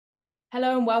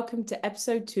Hello and welcome to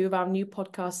episode 2 of our new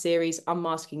podcast series,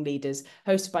 Unmasking Leaders,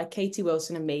 hosted by Katie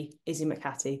Wilson and me, Izzy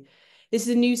McHattie. This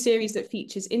is a new series that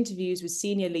features interviews with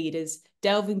senior leaders,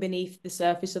 delving beneath the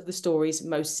surface of the stories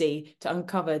most see to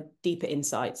uncover deeper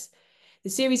insights. The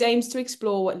series aims to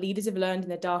explore what leaders have learned in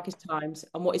their darkest times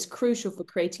and what is crucial for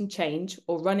creating change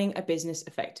or running a business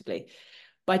effectively.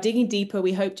 By digging deeper,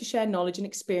 we hope to share knowledge and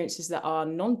experiences that are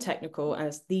non-technical,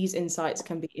 as these insights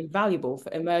can be invaluable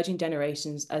for emerging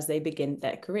generations as they begin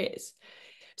their careers.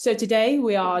 So today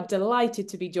we are delighted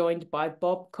to be joined by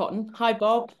Bob Cotton. Hi,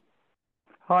 Bob.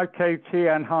 Hi, Katie,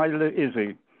 and hi,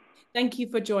 Izzy. Thank you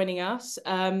for joining us.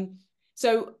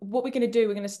 So what we're going to do,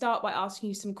 we're going to start by asking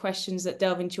you some questions that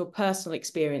delve into your personal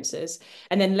experiences,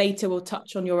 and then later we'll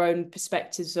touch on your own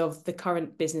perspectives of the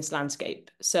current business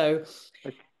landscape. So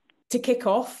to kick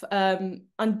off,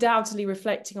 undoubtedly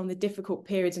reflecting on the difficult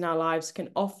periods in our lives can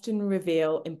often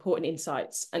reveal important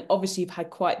insights. And obviously, you've had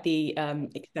quite the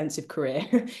extensive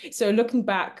career. So looking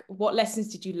back, what lessons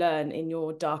did you learn in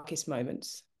your darkest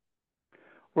moments?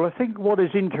 Well, I think what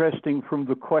is interesting from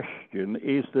the question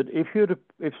is that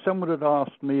if someone had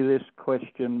asked me this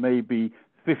question maybe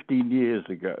 15 years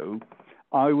ago,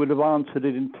 I would have answered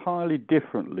it entirely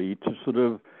differently to sort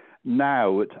of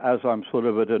now, as I'm sort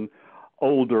of at an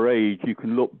older age, you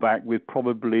can look back with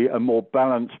probably a more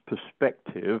balanced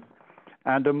perspective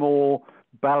and a more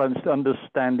balanced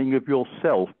understanding of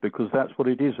yourself, because that's what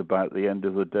it is about at the end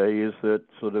of the day, is that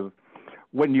sort of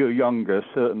when you're younger,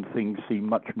 certain things seem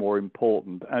much more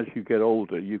important. As you get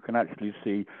older, you can actually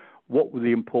see what were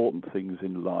the important things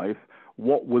in life,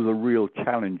 what were the real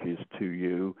challenges to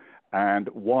you, and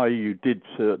why you did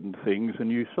certain things.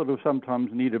 And you sort of sometimes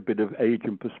need a bit of age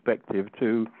and perspective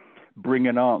to bring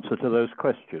an answer to those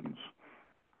questions.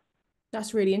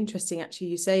 That's really interesting, actually,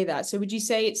 you say that. So would you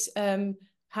say it's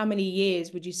how many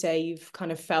years would you say you've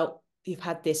kind of felt you've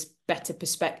had this better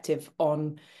perspective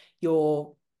on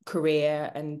your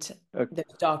career and the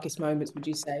darkest moments, would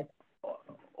you say?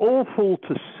 Awful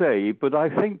to say, but I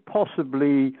think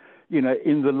possibly,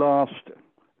 in the last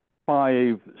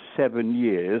 5-7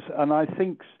 years, and I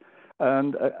think,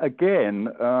 and again,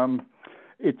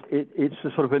 it's a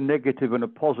sort of a negative and a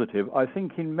positive. I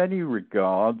think in many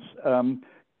regards,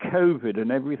 COVID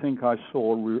and everything I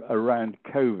saw around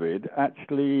COVID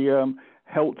actually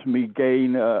helped me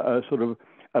gain a sort of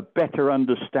a better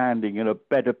understanding and a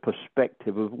better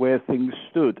perspective of where things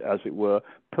stood, as it were,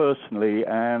 personally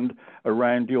and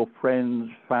around your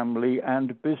friends, family,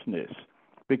 and business.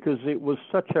 Because it was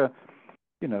such a,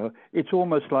 it's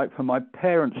almost like for my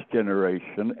parents'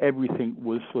 generation, everything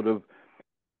was sort of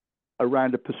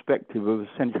around a perspective of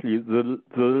essentially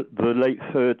the late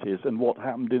 30s and what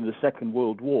happened in the Second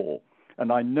World War.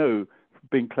 And I know,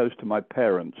 being close to my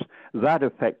parents, that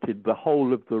affected the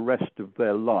whole of the rest of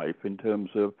their life in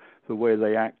terms of the way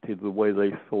they acted, the way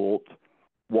they thought,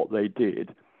 what they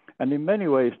did. And in many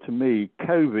ways, to me,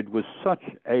 COVID was such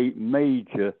a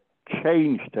major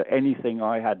change to anything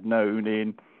I had known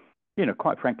in,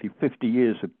 quite frankly, 50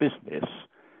 years of business,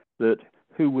 that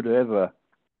who would ever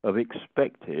have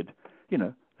expected,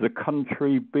 the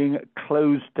country being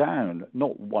closed down,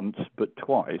 not once but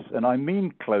twice. And I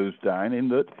mean closed down in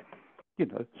that,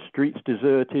 streets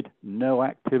deserted, no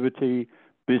activity,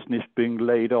 business being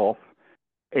laid off,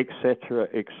 etc.,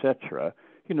 etc.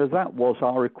 That was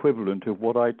our equivalent of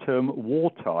what I term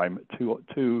wartime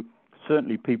to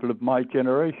certainly people of my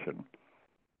generation.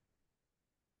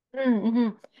 Mm-hmm.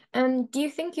 Do you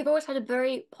think you've always had a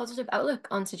very positive outlook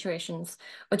on situations,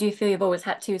 or do you feel you've always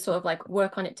had to sort of like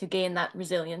work on it to gain that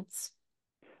resilience?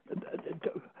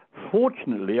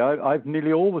 Fortunately, I've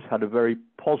nearly always had a very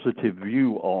positive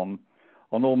view on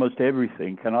almost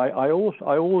everything, and I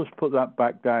always put that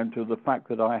back down to the fact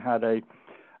that I had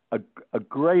a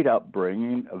great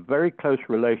upbringing, a very close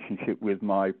relationship with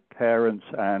my parents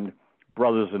and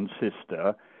brothers and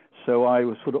sister. So I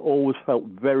was sort of always felt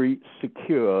very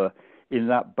secure in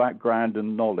that background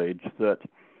and knowledge that,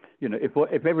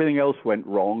 if everything else went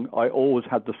wrong, I always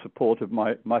had the support of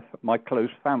my close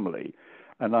family.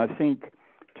 And I think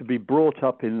to be brought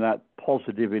up in that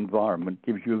positive environment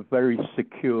gives you a very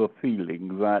secure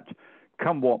feeling that,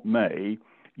 come what may,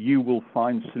 you will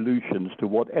find solutions to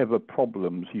whatever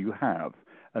problems you have.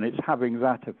 And it's having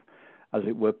that, as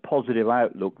it were, positive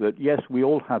outlook that, yes, we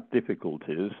all have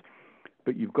difficulties,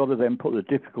 but you've got to then put the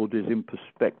difficulties in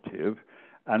perspective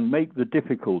and make the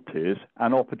difficulties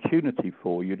an opportunity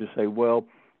for you to say, well,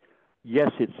 yes,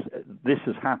 this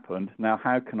has happened. Now,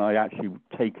 how can I actually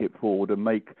take it forward and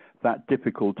make that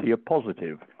difficulty a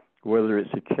positive? Whether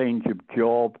it's a change of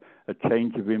job, a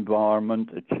change of environment,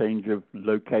 a change of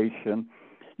location,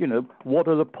 what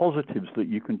are the positives that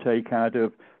you can take out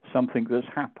of something that's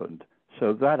happened.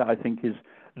 So that, I think, is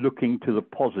looking to the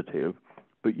positive,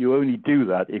 but you only do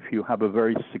that if you have a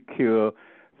very secure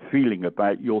feeling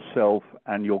about yourself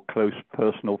and your close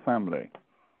personal family.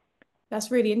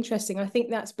 That's really interesting. I think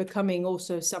that's becoming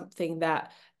also something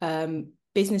that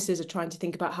businesses are trying to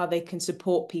think about how they can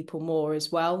support people more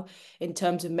as well, in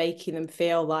terms of making them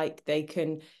feel like they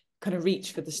can kind of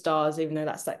reach for the stars, even though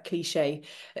that's that cliche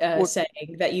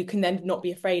saying that you can then not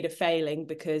be afraid of failing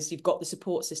because you've got the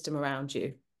support system around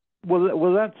you. Well,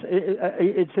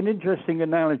 it's an interesting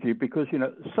analogy because, you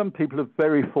know, some people are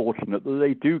very fortunate that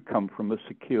they do come from a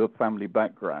secure family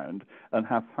background and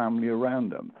have family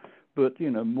around them. But, you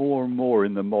know, more and more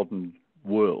in the modern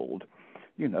world,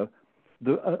 you know,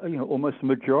 almost the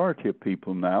majority of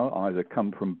people now either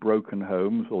come from broken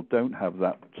homes or don't have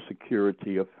that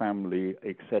security of family,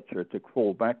 etc., to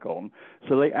fall back on.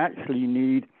 So they actually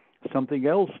need something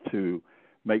else to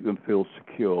make them feel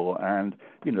secure. And,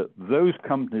 you know, those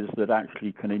companies that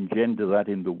actually can engender that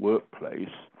in the workplace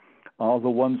are the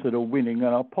ones that are winning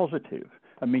and are positive.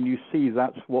 I mean, you see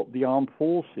that's what the armed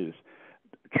forces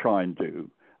try and do.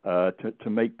 To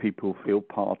make people feel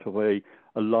part of a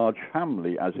large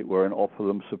family, as it were, and offer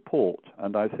them support.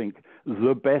 And I think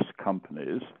the best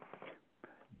companies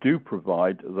do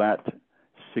provide that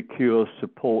secure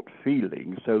support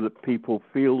feeling so that people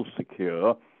feel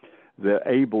secure, they're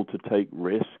able to take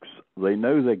risks, they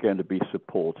know they're going to be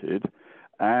supported,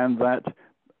 and that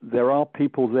there are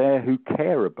people there who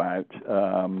care about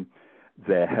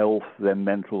their health, their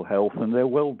mental health, and their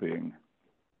well-being.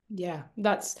 Yeah,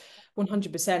 that's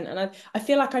 100%. And I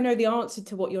feel like I know the answer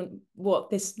to what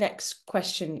this next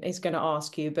question is going to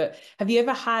ask you, but have you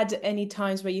ever had any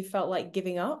times where you felt like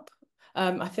giving up?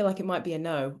 I feel like it might be a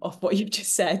no off what you've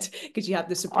just said because you had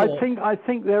the support. I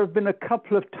think there have been a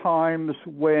couple of times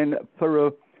when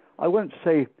I won't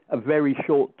say a very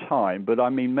short time, but I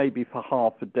mean maybe for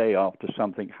half a day after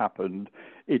something happened,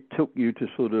 it took you to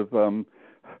sort of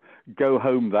go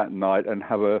home that night and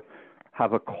have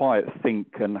a quiet think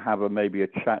and maybe a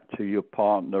chat to your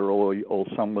partner or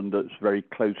someone that's very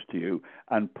close to you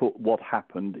and put what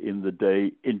happened in the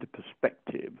day into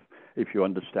perspective, if you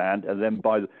understand. And then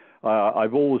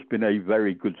I've always been a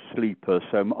very good sleeper,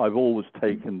 so I've always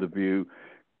taken the view,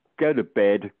 go to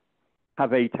bed,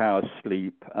 have 8 hours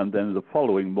sleep, and then the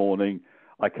following morning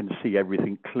I can see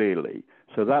everything clearly.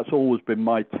 So that's always been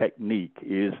my technique,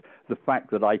 is the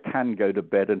fact that I can go to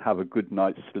bed and have a good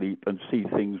night's sleep and see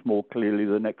things more clearly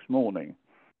the next morning.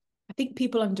 I think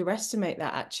people underestimate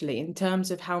that actually, in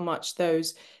terms of how much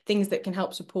those things that can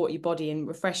help support your body and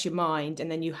refresh your mind, and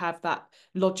then you have that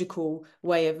logical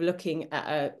way of looking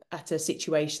at a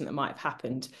situation that might have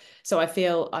happened. So I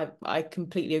feel I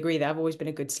completely agree that I've always been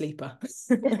a good sleeper.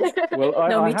 Well,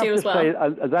 No, I me have too to as well.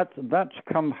 say that's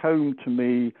come home to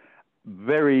me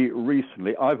very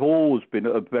recently. I've always been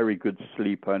a very good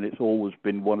sleeper, and it's always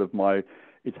been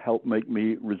it's helped make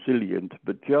me resilient.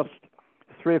 But just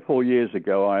 3 or 4 years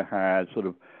ago, I had sort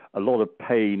of a lot of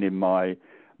pain in my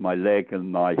leg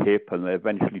and my hip, and they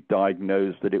eventually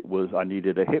diagnosed that I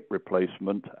needed a hip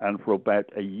replacement. And for about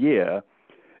a year,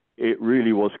 it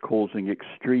really was causing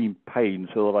extreme pain,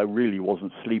 so that I really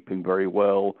wasn't sleeping very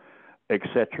well,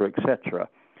 etc., etc.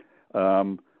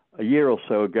 A year or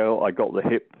so ago, I got the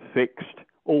hip fixed,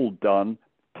 all done,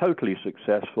 totally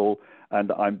successful,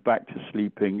 and I'm back to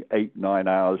sleeping 8-9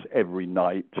 hours every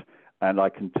night. And I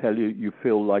can tell you, you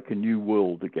feel like a new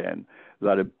world again.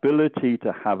 That ability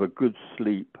to have a good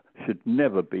sleep should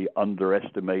never be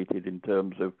underestimated in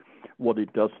terms of what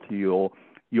it does to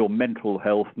your mental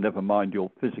health, never mind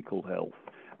your physical health.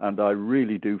 And I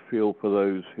really do feel for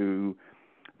those who,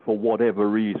 for whatever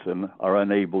reason, are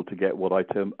unable to get what I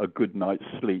term a good night's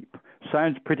sleep.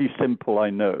 Sounds pretty simple,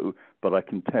 I know, but I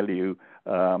can tell you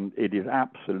it is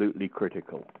absolutely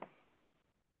critical.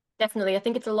 Definitely. I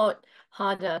think it's a lot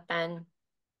harder than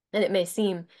it may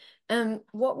seem.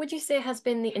 What would you say has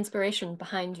been the inspiration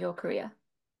behind your career?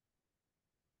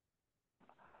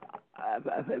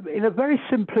 In a very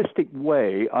simplistic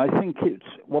way, I think it's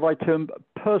what I term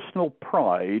personal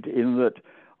pride, in that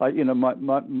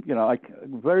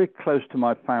I'm very close to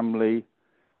my family,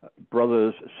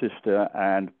 brothers, sister,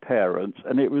 and parents,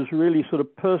 and it was really sort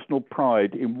of personal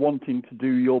pride in wanting to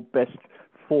do your best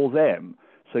for them.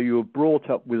 So you were brought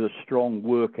up with a strong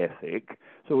work ethic.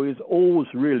 So it was always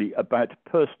really about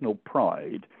personal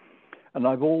pride. And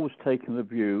I've always taken the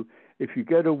view, if you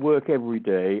go to work every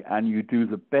day and you do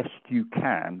the best you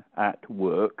can at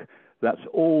work, that's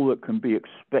all that can be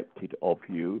expected of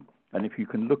you. And if you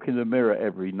can look in the mirror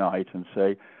every night and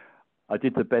say, I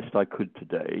did the best I could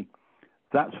today,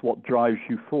 that's what drives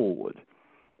you forward.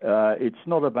 It's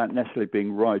not about necessarily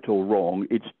being right or wrong.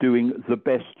 It's doing the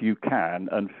best you can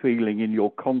and feeling in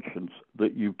your conscience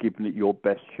that you've given it your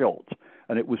best shot.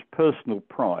 And it was personal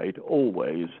pride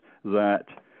always that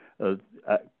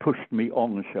pushed me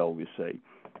on, shall we say.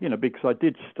 Because I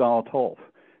did start off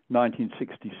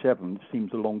 1967,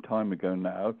 seems a long time ago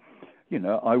now.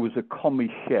 I was a commis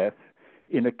chef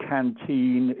in a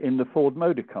canteen in the Ford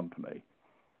Motor Company.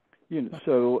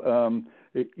 So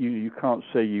you can't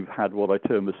say you've had what I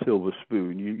term a silver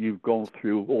spoon. You've gone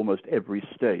through almost every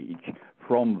stage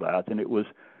from that, and it was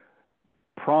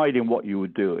pride in what you were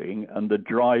doing and the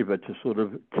driver to sort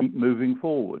of keep moving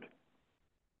forward.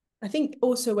 I think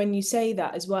also when you say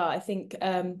that as well, I think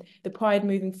the pride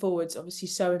moving forward is obviously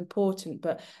so important,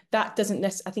 but that doesn't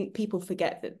necessarily, I think people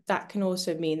forget that can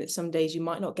also mean that some days you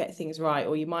might not get things right,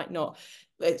 or you might not,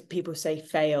 people say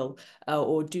fail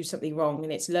or do something wrong,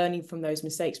 and it's learning from those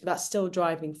mistakes, but that's still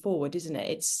driving forward, isn't it?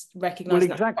 It's recognizing.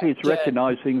 Well, exactly. It's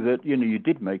recognizing that, you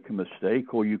did make a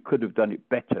mistake or you could have done it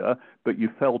better, but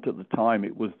you felt at the time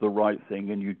it was the right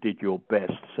thing and you did your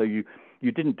best. So you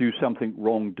didn't do something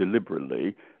wrong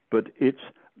deliberately, but it's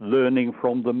learning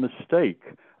from the mistake.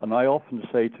 And I often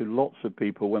say to lots of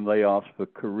people when they ask for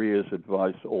careers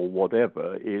advice or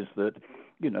whatever is that,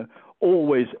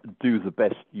 always do the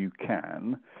best you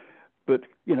can. But,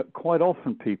 quite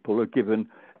often people are given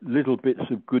little bits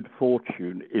of good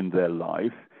fortune in their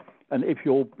life. And if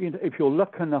you're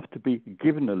lucky enough to be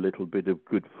given a little bit of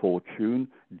good fortune,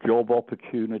 job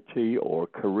opportunity or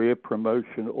career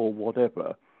promotion or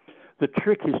whatever, the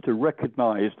trick is to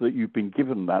recognize that you've been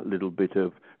given that little bit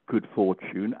of good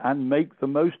fortune and make the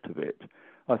most of it.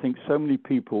 I think so many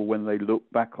people, when they look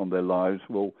back on their lives,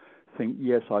 will think,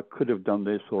 yes, I could have done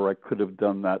this or I could have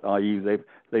done that, i.e.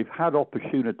 they've had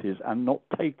opportunities and not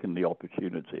taken the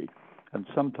opportunity. And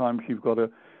sometimes you've got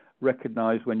to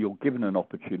recognize when you're given an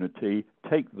opportunity,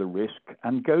 take the risk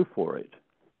and go for it.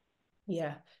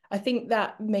 Yeah, I think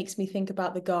that makes me think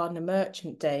about the gardener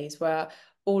merchant days where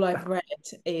all I've read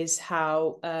is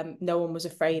how no one was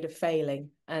afraid of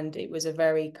failing, and it was a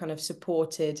very kind of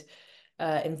supported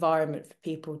environment for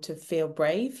people to feel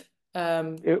brave.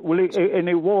 And it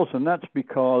was, and that's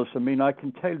because, I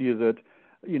can tell you that,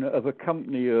 of a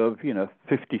company of,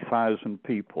 50,000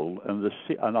 people,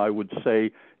 and I would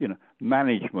say,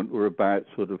 management were about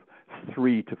sort of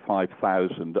 3,000 to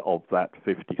 5,000 of that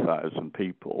 50,000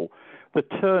 people. The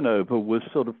turnover was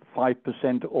sort of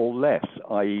 5% or less,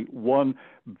 i.e. one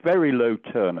very low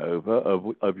turnover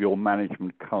of your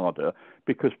management cadre,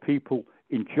 because people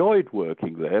enjoyed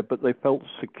working there, but they felt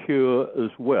secure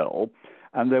as well.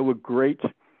 And there were great,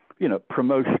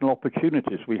 promotional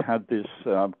opportunities. We had this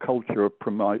culture of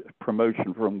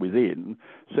promotion from within,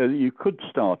 so that you could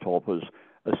start off as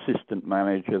assistant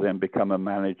manager, then become a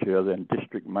manager, then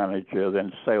district manager,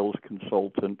 then sales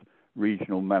consultant,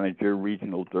 regional manager,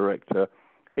 regional director,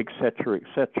 etc.,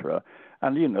 etc.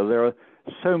 And, there are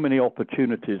so many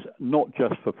opportunities, not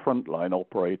just for frontline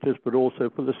operators, but also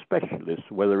for the specialists,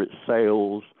 whether it's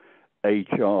sales,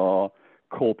 HR,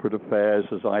 corporate affairs,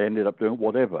 as I ended up doing,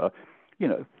 whatever,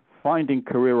 finding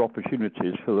career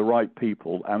opportunities for the right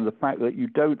people, and the fact that you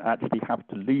don't actually have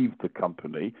to leave the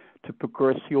company to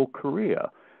progress your career.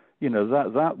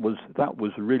 That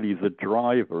was really the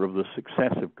driver of the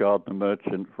success of Gardener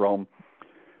Merchant from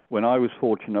when I was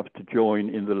fortunate enough to join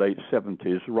in the late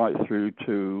 70s right through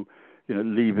to,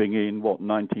 leaving in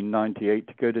 1998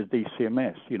 to go to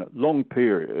DCMS, long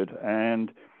period.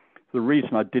 And the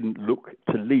reason I didn't look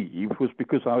to leave was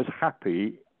because I was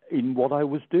happy in what I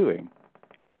was doing.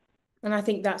 And I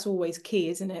think that's always key,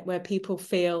 isn't it? Where people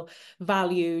feel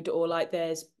valued or like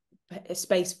there's a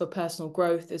space for personal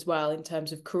growth as well, in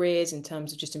terms of careers, in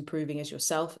terms of just improving as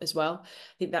yourself as well.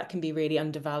 I think that can be really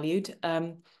undervalued.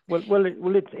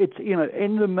 It's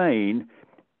in the main,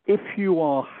 if you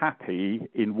are happy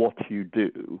in what you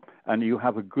do and you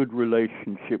have a good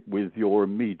relationship with your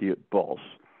immediate boss,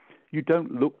 you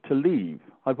don't look to leave.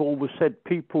 I've always said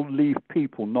people leave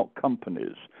people, not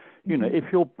companies. If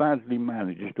you're badly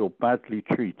managed or badly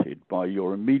treated by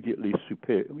your immediate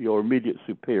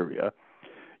superior,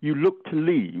 you look to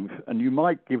leave, and you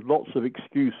might give lots of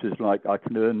excuses like, I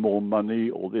can earn more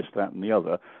money or this, that, and the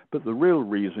other. But the real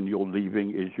reason you're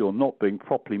leaving is you're not being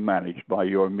properly managed by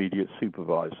your immediate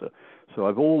supervisor. So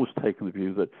I've always taken the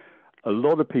view that a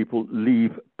lot of people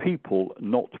leave people,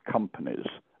 not companies.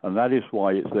 And that is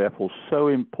why it's therefore so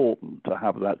important to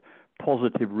have that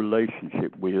positive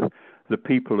relationship with the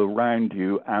people around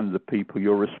you and the people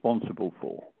you're responsible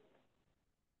for.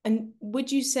 And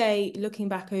would you say, looking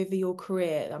back over your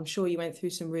career, I'm sure you went through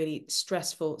some really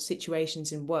stressful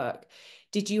situations in work.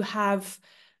 Did you have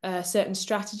certain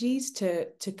strategies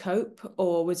to cope,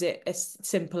 or was it as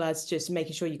simple as just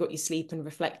making sure you got your sleep and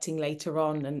reflecting later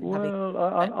on and having? Well,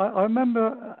 I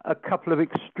remember a couple of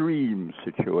extreme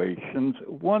situations.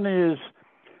 One is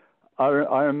I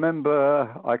remember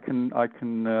I can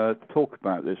talk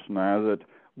about this now, that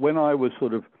when I was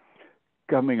sort of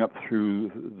coming up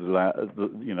through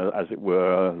as it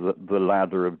were, the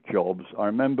ladder of jobs, I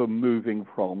remember moving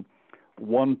from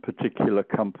one particular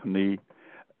company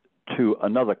to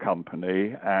another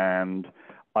company, and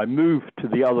I moved to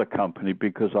the other company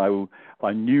because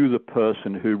I knew the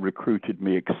person who recruited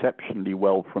me exceptionally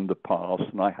well from the past,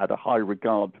 and I had a high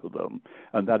regard for them,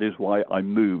 and that is why I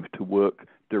moved to work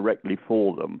directly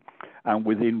for them. And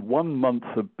within 1 month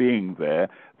of being there,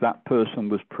 that person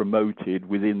was promoted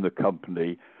within the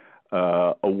company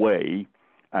away,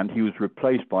 and he was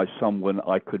replaced by someone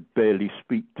I could barely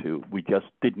speak to. We just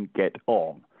didn't get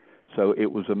on. So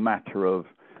it was a matter of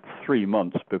 3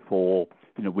 months before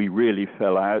we really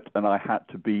fell out, and I had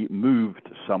to be moved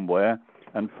somewhere.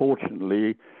 And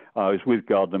fortunately, I was with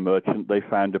Gardner Merchant. They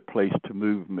found a place to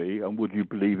move me, and would you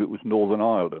believe it was Northern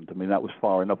Ireland? I mean, that was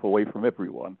far enough away from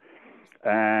everyone.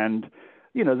 And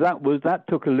that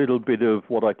took a little bit of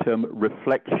what I term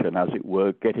reflection, as it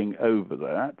were, getting over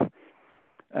that.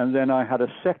 And then I had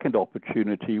a second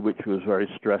opportunity, which was very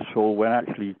stressful, when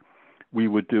actually we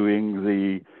were doing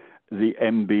the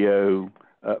MBO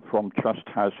from Trust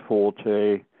House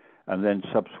Forte, and then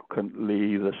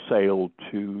subsequently the sale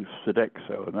to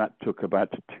Sodexo, and that took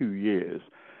about 2 years.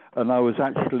 And I was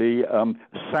actually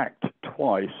sacked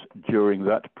twice during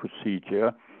that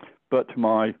procedure, but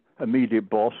my immediate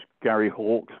boss, Gary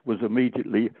Hawkes, was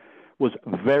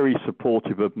very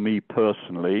supportive of me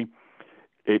personally.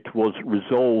 It was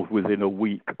resolved within a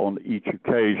week on each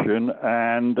occasion,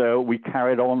 and we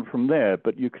carried on from there.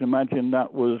 But you can imagine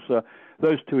that was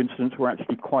those two incidents were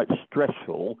actually quite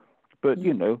stressful, but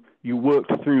you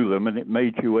worked through them, and it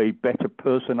made you a better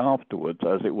person afterwards,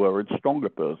 as it were, a stronger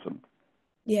person.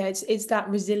 Yeah, it's that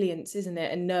resilience, isn't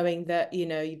it? And knowing that,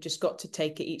 you've just got to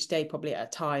take it each day probably at a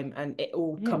time, and it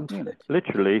all comes good.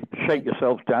 Literally, shake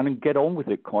yourself down and get on with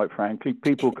it, quite frankly.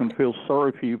 People can feel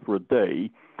sorry for you for a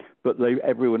day, but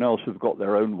everyone else has got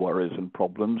their own worries and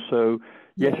problems. So,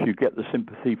 yes, you get the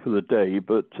sympathy for the day,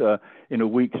 but in a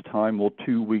week's time or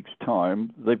 2 weeks'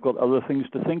 time, they've got other things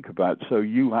to think about. So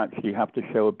you actually have to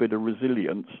show a bit of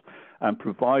resilience, and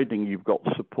providing you've got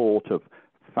support of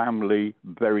family,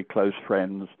 very close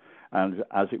friends, and,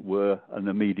 as it were, an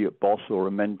immediate boss or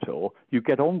a mentor, you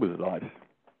get on with life.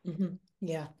 Mm-hmm.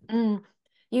 Yeah.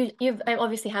 You've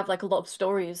obviously have like a lot of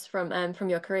stories from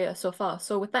your career so far.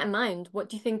 So with that in mind, what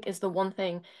do you think is the one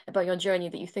thing about your journey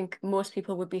that you think most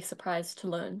people would be surprised to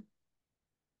learn?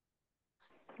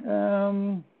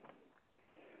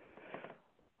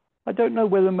 I don't know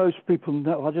whether most people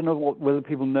know. I don't know whether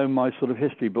people know my sort of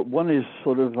history, but one is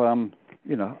sort of,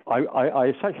 I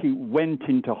essentially went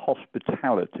into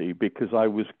hospitality because I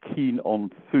was keen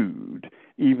on food,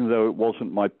 even though it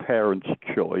wasn't my parents'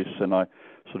 choice, and I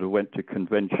sort of went to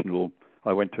conventional.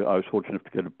 I was fortunate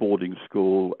enough to go to boarding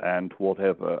school and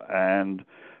whatever, and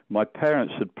my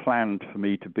parents had planned for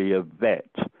me to be a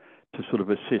vet to sort of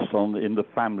assist in the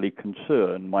family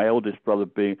concern. My eldest brother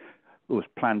was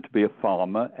planned to be a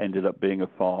farmer, ended up being a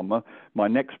farmer. My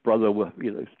next brother was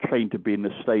trained to be an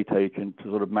estate agent to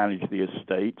sort of manage the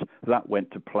estate. That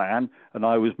went to plan, and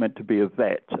I was meant to be a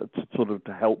vet,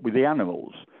 to help with the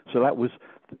animals. So that was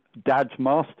Dad's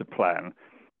master plan.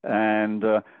 And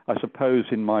I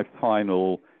suppose in my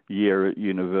final year at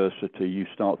university, you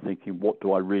start thinking, what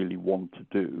do I really want to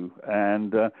do?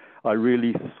 And I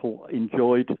really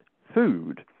enjoyed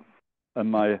food. And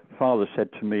my father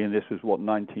said to me, and this was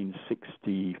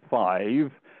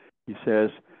 1965, he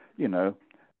says,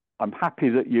 I'm happy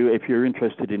that if you're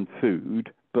interested in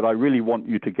food, but I really want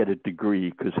you to get a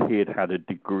degree, because he had a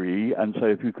degree. And so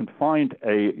if you can find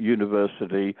a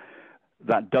university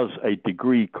that does a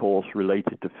degree course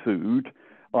related to food,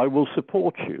 I will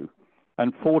support you.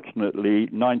 And fortunately,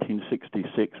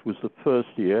 1966 was the first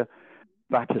year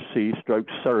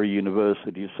Battersea/Surrey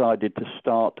University decided to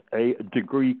start a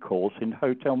degree course in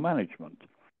hotel management.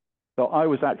 So I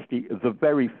was actually the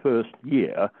very first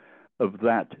year of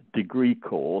that degree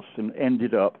course, and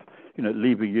ended up,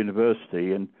 leaving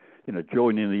university and,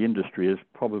 joining the industry as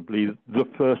probably the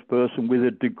first person with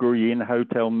a degree in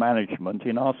hotel management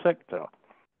in our sector.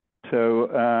 So,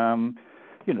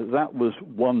 that was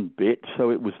one bit.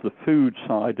 So it was the food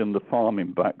side and the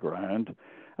farming background.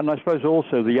 And I suppose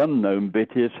also the unknown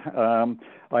bit is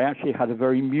I actually had a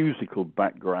very musical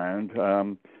background.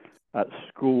 At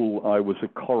school, I was a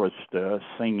chorister,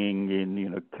 singing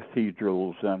in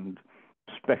cathedrals and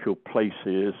special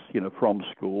places, from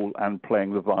school and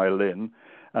playing the violin.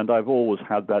 And I've always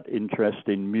had that interest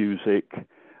in music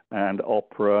and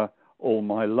opera all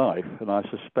my life. And I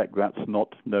suspect that's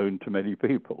not known to many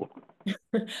people.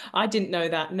 I didn't know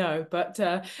that, no, but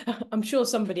I'm sure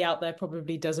somebody out there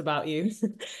probably does about you.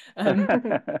 um,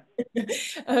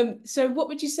 so what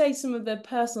would you say some of the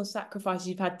personal sacrifices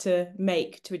you've had to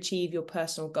make to achieve your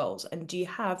personal goals? And do you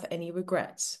have any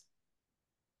regrets?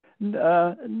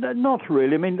 Not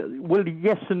really. I mean, well,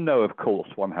 yes and no, of course,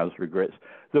 one has regrets.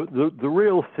 The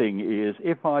real thing is,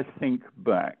 if I think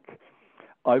back,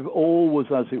 I've always,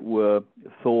 as it were,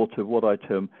 thought of what I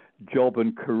term job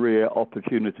and career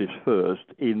opportunities first,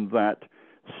 in that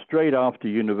straight after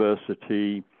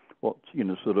university,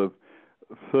 sort of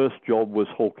first job was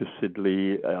Hawker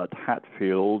Siddeley at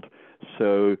Hatfield,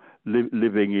 so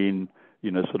living in,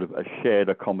 sort of a shared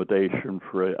accommodation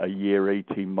for a year,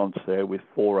 18 months there with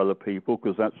 4 other people,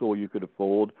 because that's all you could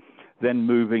afford. Then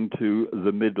moving to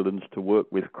the Midlands to work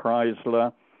with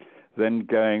Chrysler, then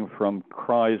going from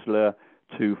Chrysler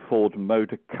to Ford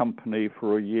Motor Company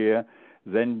for a year,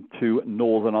 then to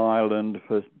Northern Ireland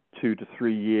for 2 to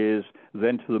 3 years,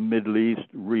 then to the Middle East,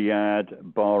 Riyadh,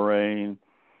 Bahrain,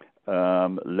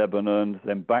 Lebanon,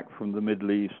 then back from the Middle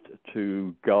East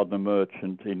to Gardner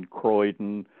Merchant in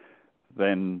Croydon,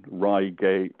 then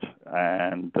Reigate,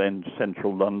 and then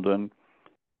Central London,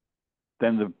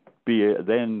 then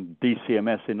then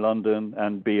DCMS in London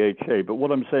and BHA. But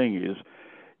what I'm saying is,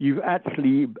 you've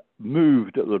actually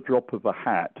moved at the drop of a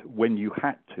hat when you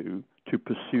had to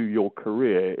pursue your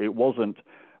career. It wasn't,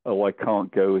 oh, I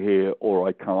can't go here or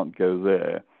I can't go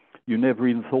there. You never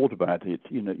even thought about it.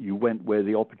 You went where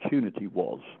the opportunity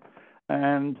was.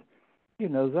 And,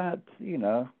 that,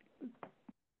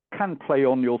 can play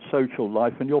on your social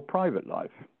life and your private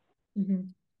life. Mm-hmm.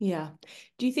 Yeah.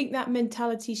 Do you think that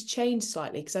mentality's changed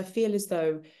slightly? Because I feel as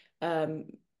though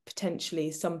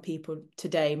potentially some people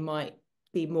today might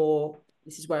be more,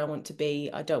 this is where I want to be.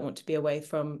 I don't want to be away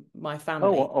from my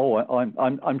family.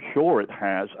 I'm sure it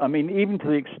has. I mean, even to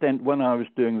the extent when I was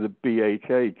doing the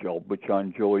BHA job, which I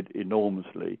enjoyed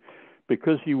enormously,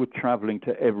 because you were traveling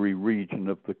to every region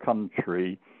of the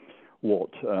country.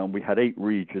 We had 8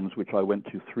 regions, which I went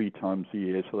to 3 times a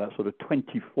year. So that's sort of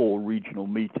 24 regional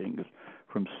meetings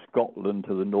from Scotland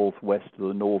to the northwest, to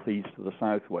the northeast, to the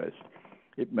southwest.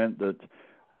 It meant that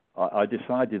I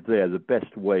decided there the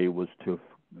best way was to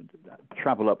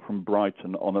travel up from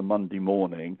Brighton on a Monday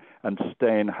morning and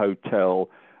stay in hotel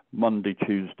Monday,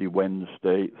 Tuesday,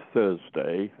 Wednesday,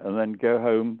 Thursday, and then go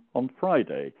home on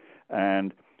Friday.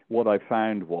 And what I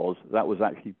found was that was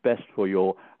actually best for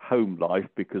your home life,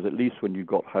 because at least when you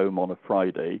got home on a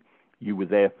Friday, you were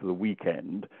there for the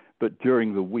weekend. But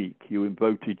during the week, you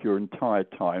devoted your entire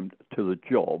time to the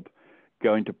job,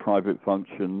 going to private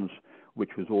functions,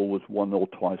 which was always 1 or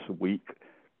twice a week,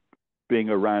 being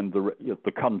around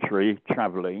the country,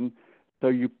 traveling. So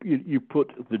you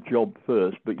put the job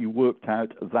first, but you worked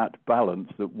out that balance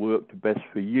that worked best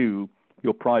for you,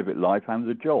 your private life, and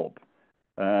the job.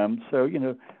 So,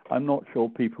 I'm not sure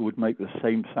people would make the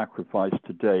same sacrifice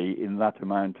today in that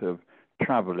amount of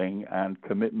traveling and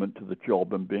commitment to the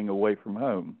job and being away from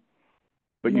home.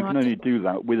 But you can only do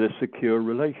that with a secure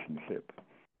relationship.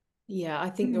 Yeah, I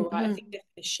think you're right. I think there's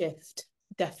a shift,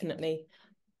 definitely.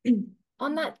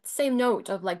 On that same note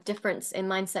of difference in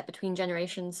mindset between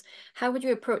generations, how would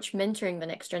you approach mentoring the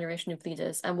next generation of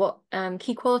leaders, and what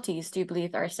key qualities do you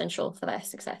believe are essential for their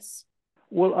success?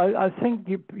 Well, I think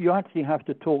you actually have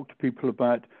to talk to people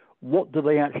about what do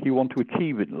they actually want to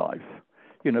achieve in life.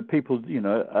 People,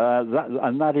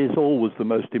 that is always the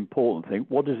most important thing.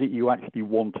 What is it you actually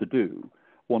want to do,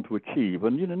 want to achieve?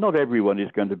 And, not everyone is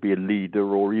going to be a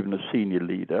leader or even a senior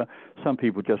leader. Some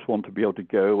people just want to be able to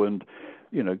go and,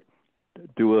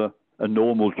 do a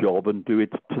normal job and do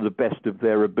it to the best of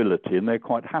their ability, and they're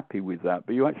quite happy with that.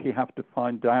 But you actually have to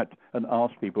find out and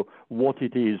ask people what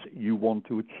it is you want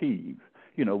to achieve.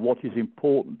 What is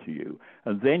important to you?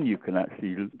 And then you can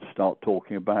actually start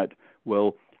talking about,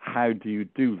 well, how do you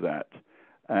do that?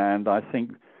 And I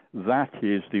think that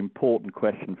is the important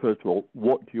question. First of all,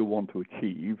 what do you want to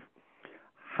achieve?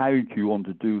 How do you want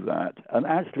to do that? And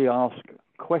actually ask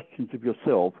questions of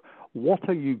yourself. What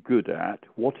are you good at?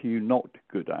 What are you not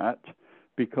good at?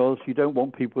 Because you don't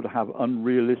want people to have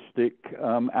unrealistic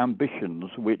ambitions,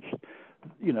 which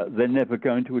they're never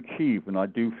going to achieve. And I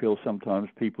do feel sometimes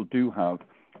people do have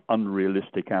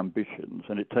unrealistic ambitions,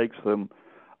 and it takes them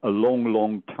a long,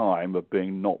 long time of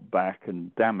being knocked back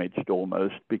and damaged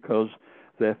almost because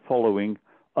they're following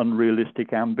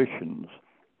unrealistic ambitions.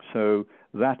 So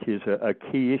that is a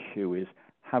key issue, is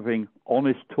having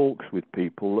honest talks with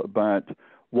people about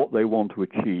what they want to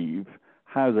achieve,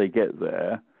 how they get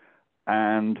there,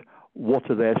 and what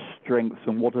are their strengths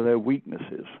and what are their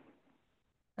weaknesses.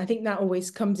 I think that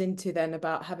always comes into then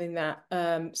about having that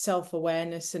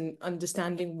self-awareness and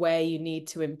understanding where you need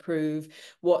to improve,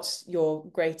 what's your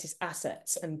greatest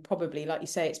assets, and probably, like you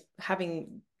say, it's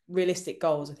having realistic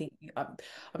goals. I think I'm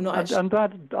not actually... and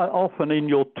that often in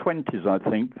your 20s, I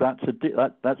think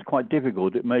that's quite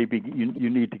difficult. It may be you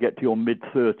need to get to your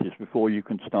mid-30s before you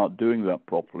can start doing that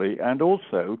properly. And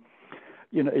also,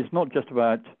 it's not just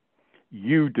about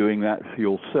you doing that for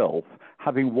yourself.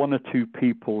 Having one or two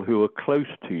people who are close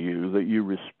to you that you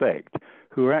respect,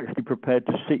 who are actually prepared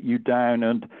to sit you down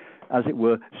and, as it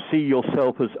were, see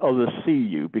yourself as others see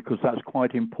you, because that's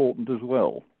quite important as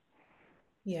well.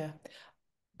 Yeah.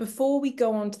 Before we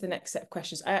go on to the next set of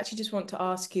questions, I actually just want to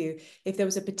ask you if there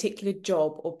was a particular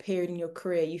job or period in your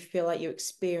career you feel like you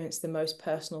experienced the most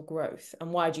personal growth,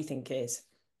 and why do you think it is?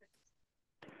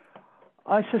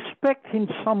 I suspect in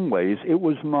some ways it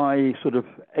was my sort of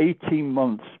 18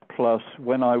 months plus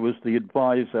when I was the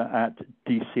advisor at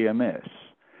DCMS.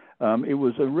 It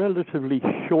was a relatively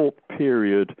short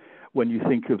period when you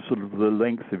think of sort of the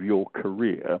length of your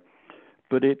career,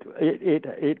 but it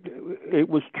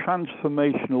was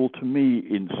transformational to me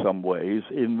in some ways,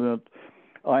 in that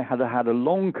I had had a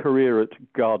long career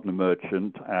at Gardner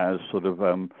Merchant as sort of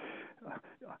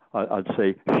I'd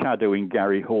say shadowing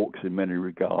Gary Hawkes in many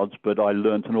regards, but I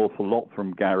learned an awful lot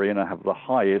from Gary and I have the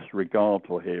highest regard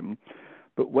for him.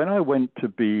 But when I went to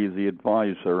be the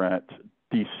advisor at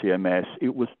DCMS,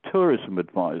 it was tourism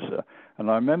advisor.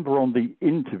 And I remember on the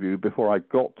interview before I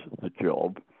got the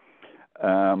job,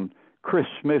 Chris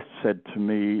Smith said to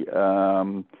me,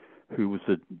 who was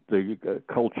the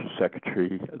culture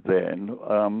secretary then,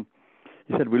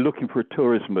 he said, we're looking for a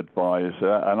tourism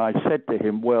advisor. And I said to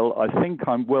him, well, I think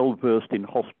I'm well versed in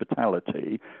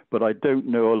hospitality, but I don't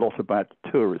know a lot about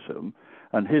tourism.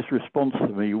 And his response to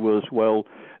me was, well,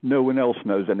 no one else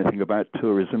knows anything about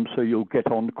tourism, so you'll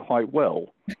get on quite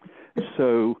well.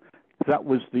 So that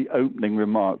was the opening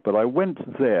remark. But I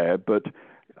went there, but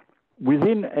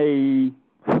within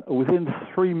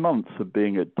 3 months of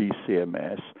being at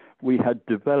DCMS, we had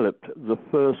developed the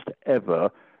first ever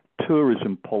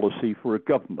tourism policy for a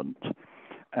government.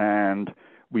 And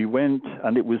we went,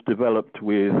 and it was developed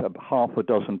with half a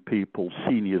dozen people,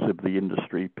 seniors of the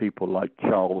industry, people like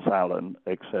Charles Allen,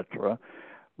 etc.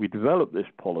 We developed this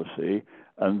policy,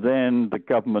 and then the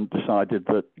government decided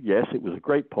that, yes, it was a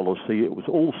great policy, it was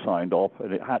all signed off,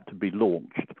 and it had to be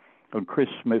launched. And Chris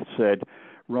Smith said,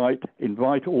 right,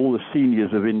 invite all the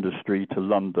seniors of industry to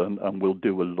London, and we'll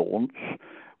do a launch,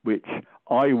 which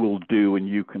I will do and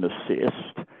you can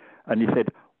assist. And he said,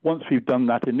 once we've done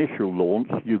that initial launch,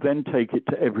 you then take it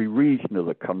to every region of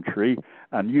the country,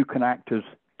 and you can act as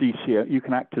you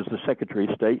can act as the Secretary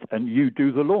of State, and you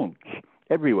do the launch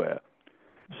everywhere.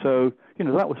 So,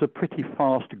 that was a pretty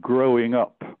fast growing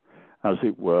up, as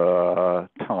it were,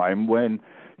 time when,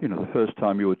 the first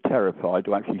time you were terrified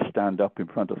to actually stand up in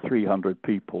front of 300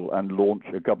 people and launch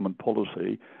a government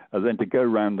policy, and then to go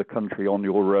around the country on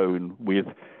your own with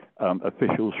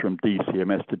officials from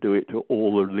DCMS to do it to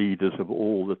all the leaders of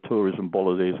all the tourism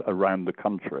policies around the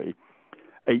country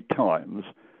 8 times.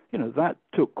 That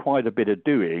took quite a bit of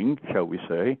doing, shall we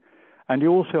say. And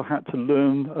you also had to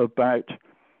learn about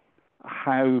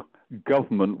how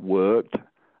government worked,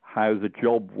 how the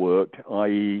job worked,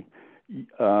 i.e.,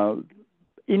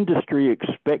 industry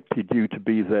expected you to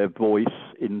be their voice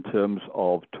in terms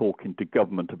of talking to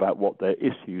government about what their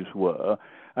issues were,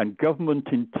 and government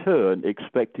in turn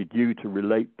expected you to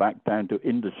relate back down to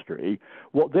industry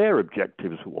what their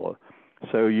objectives were.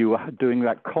 So you were doing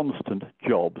that constant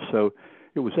job. So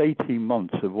it was 18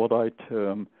 months of what I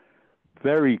term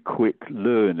very quick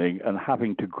learning and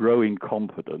having to grow in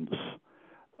confidence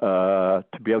to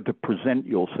be able to present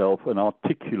yourself and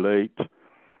articulate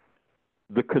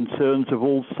the concerns of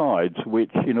all sides,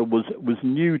 which was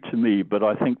new to me, but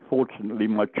I think fortunately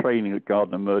my training at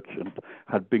Gardner Merchant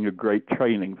had been a great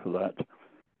training for that.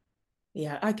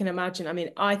 Yeah, I can imagine. I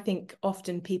mean, I think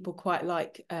often people quite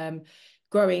like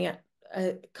growing at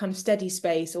a kind of steady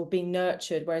space or being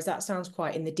nurtured, whereas that sounds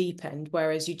quite in the deep end,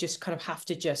 whereas you just kind of have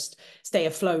to just stay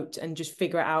afloat and just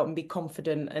figure it out and be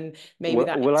confident, and maybe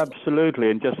well, absolutely,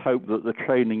 and just hope that the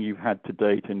training you've had to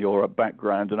date and your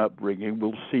background and upbringing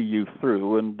will see you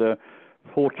through. And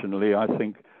fortunately, I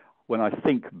think when I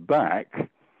think back,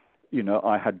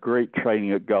 I had great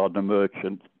training at Gardner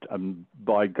Merchant, and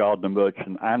by Gardner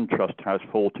Merchant and Trust House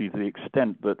 40, to the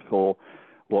extent that for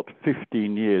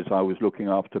 15 years I was looking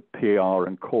after PR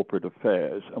and corporate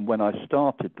affairs. And when I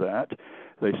started that,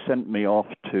 they sent me off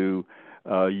to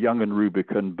Young and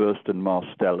Rubicon, Burst and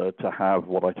Marstella to have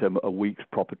what I term a week's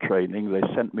proper training. They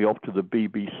sent me off to the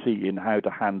BBC in how to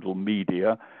handle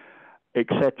media,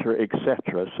 etc.,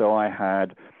 etc. So I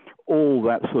had all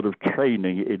that sort of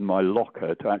training in my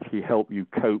locker to actually help you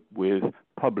cope with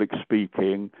public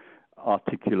speaking,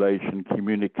 articulation,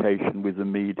 communication with the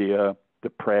media, the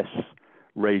press,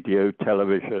 radio,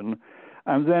 television.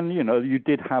 And then, you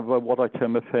did have what I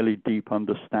term a fairly deep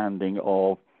understanding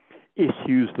of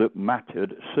issues that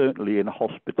mattered, certainly in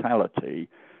hospitality,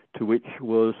 to which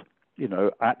was,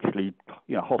 actually,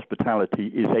 hospitality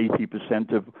is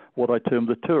 80% of what I term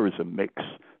the tourism mix.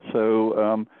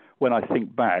 So when I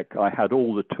think back, I had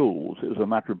all the tools. It was a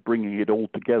matter of bringing it all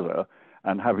together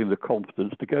and having the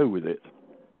confidence to go with it.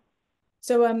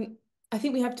 So I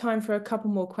think we have time for a couple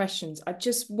more questions. I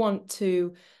just want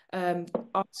to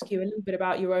ask you a little bit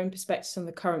about your own perspectives on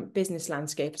the current business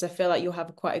landscape, as I feel like you'll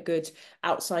have quite a good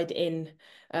outside-in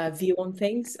view on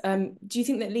things. Do you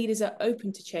think that leaders are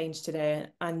open to change today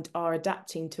and are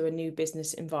adapting to a new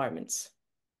business environments?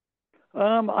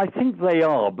 I think they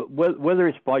are, but whether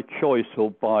it's by choice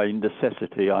or by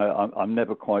necessity, I'm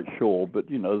never quite sure. But,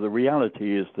 the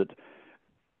reality is that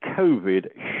COVID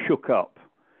shook up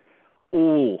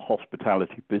all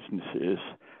hospitality businesses,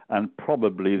 and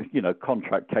probably,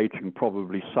 contract catering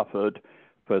probably suffered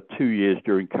for 2 years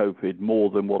during COVID more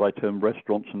than what I term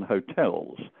restaurants and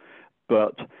hotels.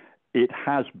 But it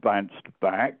has bounced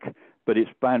back, but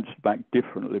it's bounced back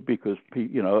differently because, a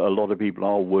lot of people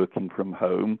are working from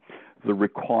home. The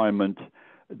requirement,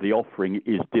 the offering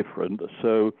is different.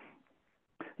 So,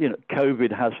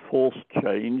 COVID has forced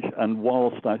change, and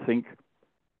whilst I think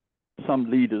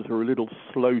some leaders are a little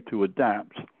slow to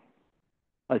adapt,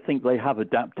 I think they have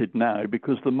adapted now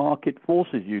because the market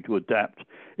forces you to adapt.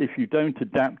 If you don't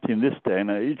adapt in this day and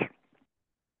age,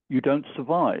 you don't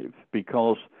survive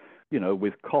because,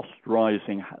 with costs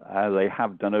rising how they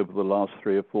have done over the last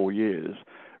 3 or 4 years,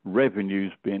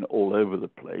 revenue's been all over the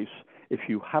place. If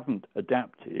you haven't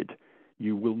adapted,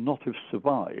 you will not have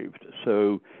survived.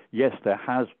 So, yes, there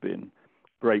has been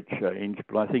great change,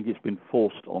 but I think it's been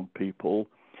forced on people.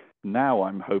 Now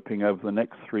I'm hoping over the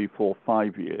next 3, 4,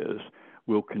 5 years,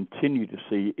 we'll continue to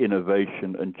see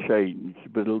innovation and change,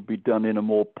 but it'll be done in a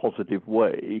more positive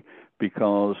way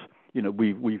because,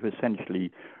 we've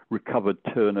essentially recovered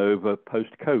turnover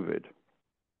post-COVID.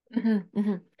 Mm-hmm,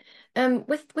 mm-hmm.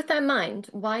 With that in mind,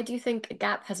 why do you think a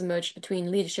gap has emerged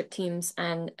between leadership teams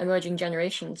and emerging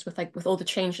generations with all the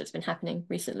change that's been happening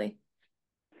recently?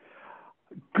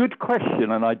 Good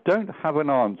question, and I don't have an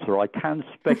answer. I can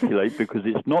speculate because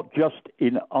it's not just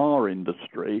in our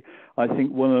industry. I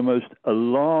think one of the most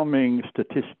alarming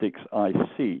statistics I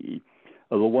see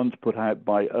are the ones put out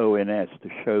by ONS to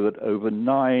show that over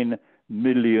 9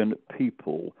 million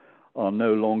people are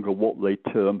no longer what they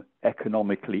term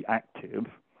economically active.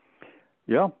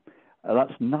 Yeah,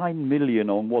 that's 9 million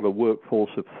on what a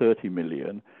workforce of 30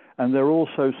 million. And they're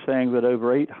also saying that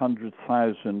over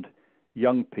 800,000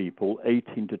 young people,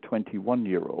 18 to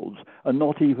 21-year-olds, are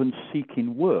not even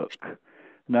seeking work.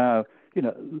 Now,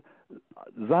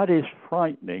 that is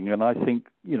frightening, and I think,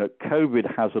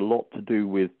 COVID has a lot to do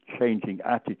with changing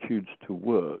attitudes to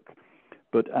work.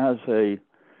 But as a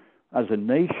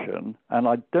nation, and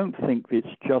I don't think it's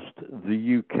just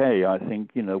the UK, I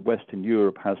think, Western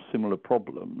Europe has similar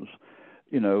problems,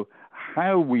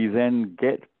 how we then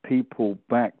get people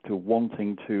back to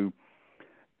wanting to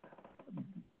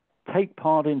take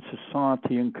part in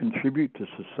society and contribute to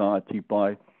society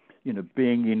by,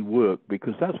 being in work,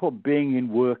 because that's what being in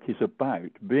work is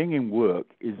about. Being in work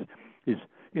is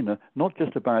not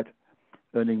just about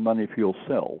earning money for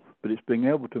yourself, but it's being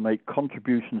able to make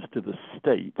contributions to the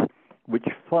state which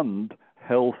fund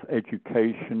health,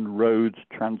 education, roads,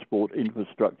 transport,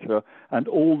 infrastructure, and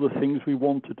all the things we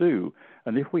want to do.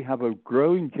 And if we have a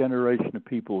growing generation of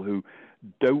people who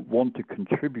don't want to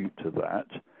contribute to that,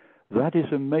 that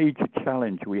is a major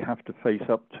challenge we have to face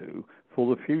up to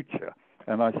for the future.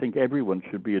 And I think everyone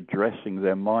should be addressing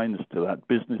their minds to that,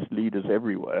 business leaders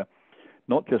everywhere,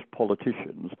 not just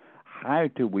politicians. How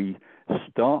do we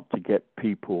start to get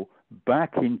people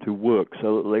back into work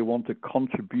so that they want to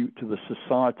contribute to the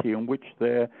society in which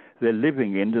they're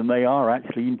living in and they are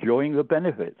actually enjoying the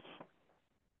benefits?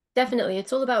 Definitely.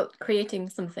 It's all about creating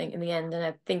something in the end. And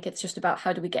I think it's just about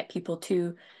how do we get people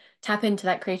to tap into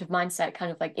that creative mindset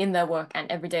kind of like in their work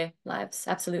and everyday lives.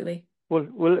 Absolutely. Well,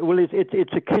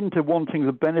 it's akin to wanting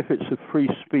the benefits of free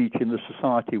speech in the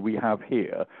society we have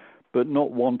here, but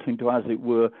not wanting to, as it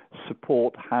were,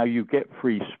 support how you get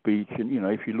free speech. And,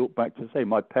 if you look back to, say,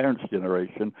 my parents'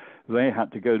 generation, they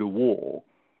had to go to war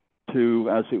to,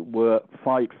 as it were,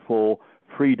 fight for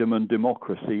freedom and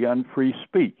democracy and free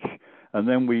speech. And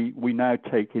then we now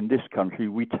take, in this country,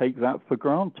 we take that for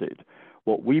granted.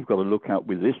 What we've got to look at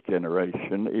with this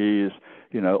generation is,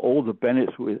 all the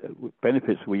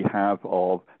benefits we have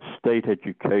of state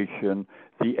education,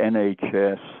 the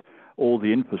NHS, all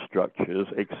the infrastructures,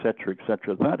 et cetera,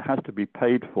 that has to be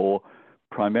paid for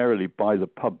primarily by the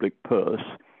public purse,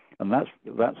 and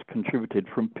that's contributed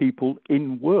from people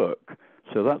in work.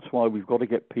 So that's why we've got to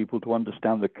get people to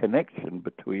understand the connection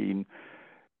between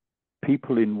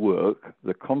people in work,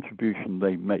 the contribution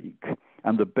they make,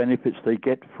 and the benefits they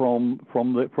get from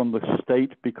the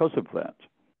state because of that.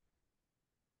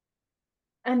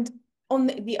 And on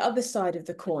the other side of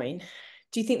the coin,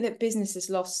 do you think that business has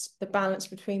lost the balance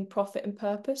between profit and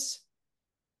purpose?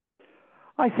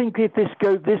 I think this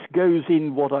goes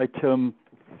in what I term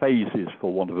phases,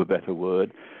 for want of a better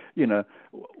word.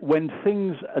 When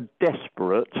things are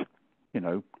desperate,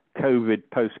 COVID,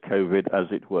 post-COVID, as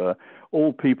it were,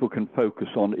 all people can focus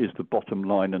on is the bottom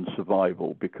line and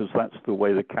survival, because that's the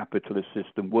way the capitalist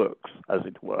system works, as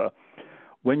it were.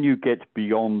 When you get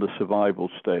beyond the survival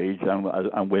stage,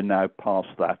 and we're now past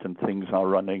that and things are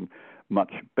running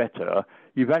much better,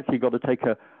 you've actually got to take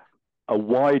a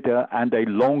wider and a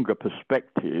longer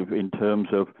perspective in terms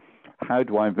of how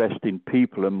do I invest in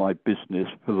people and my business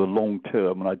for the long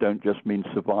term. And I don't just mean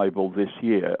survival this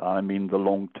year, I mean the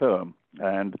long term.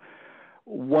 And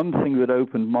one thing that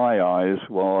opened my eyes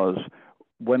was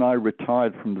when I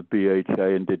retired from the BHA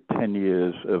and did 10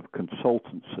 years of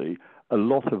consultancy, a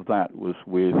lot of that was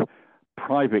with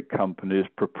private companies,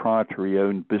 proprietary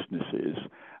owned businesses.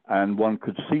 And one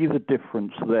could see the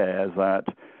difference there, that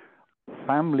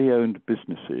family-owned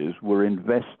businesses were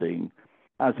investing,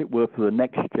 as it were, for the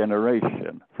next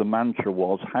generation. The mantra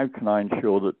was, how can I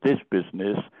ensure that this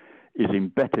business is in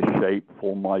better shape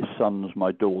for my sons,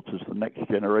 my daughters, the next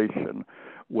generation?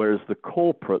 Whereas the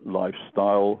corporate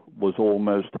lifestyle was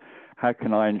almost, how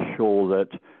can I ensure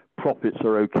that profits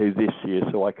are okay this year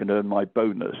so I can earn my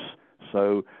bonus?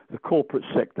 So the corporate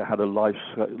sector had a life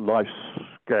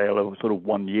scale of sort of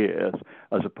 1 year,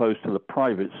 as opposed to the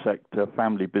private sector,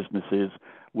 family businesses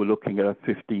were looking at a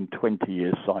 15,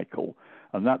 20-year cycle.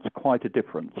 And that's quite a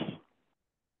difference.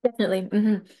 Definitely.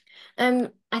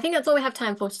 I think that's all we have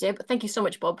time for today, but thank you so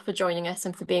much, Bob, for joining us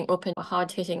and for being open to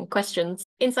hard-hitting questions.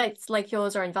 Insights like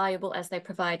yours are invaluable as they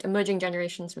provide emerging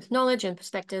generations with knowledge and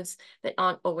perspectives that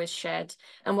aren't always shared.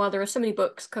 And while there are so many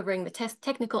books covering the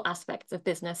technical aspects of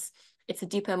business, it's the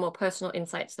deeper, more personal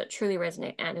insights that truly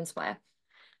resonate and inspire.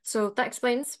 So that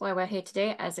explains why we're here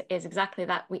today, as it is exactly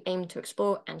that we aim to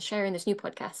explore and share in this new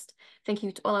podcast. Thank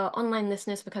you to all our online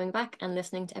listeners for coming back and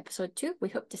listening to episode 2. We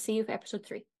hope to see you for episode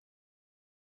 3.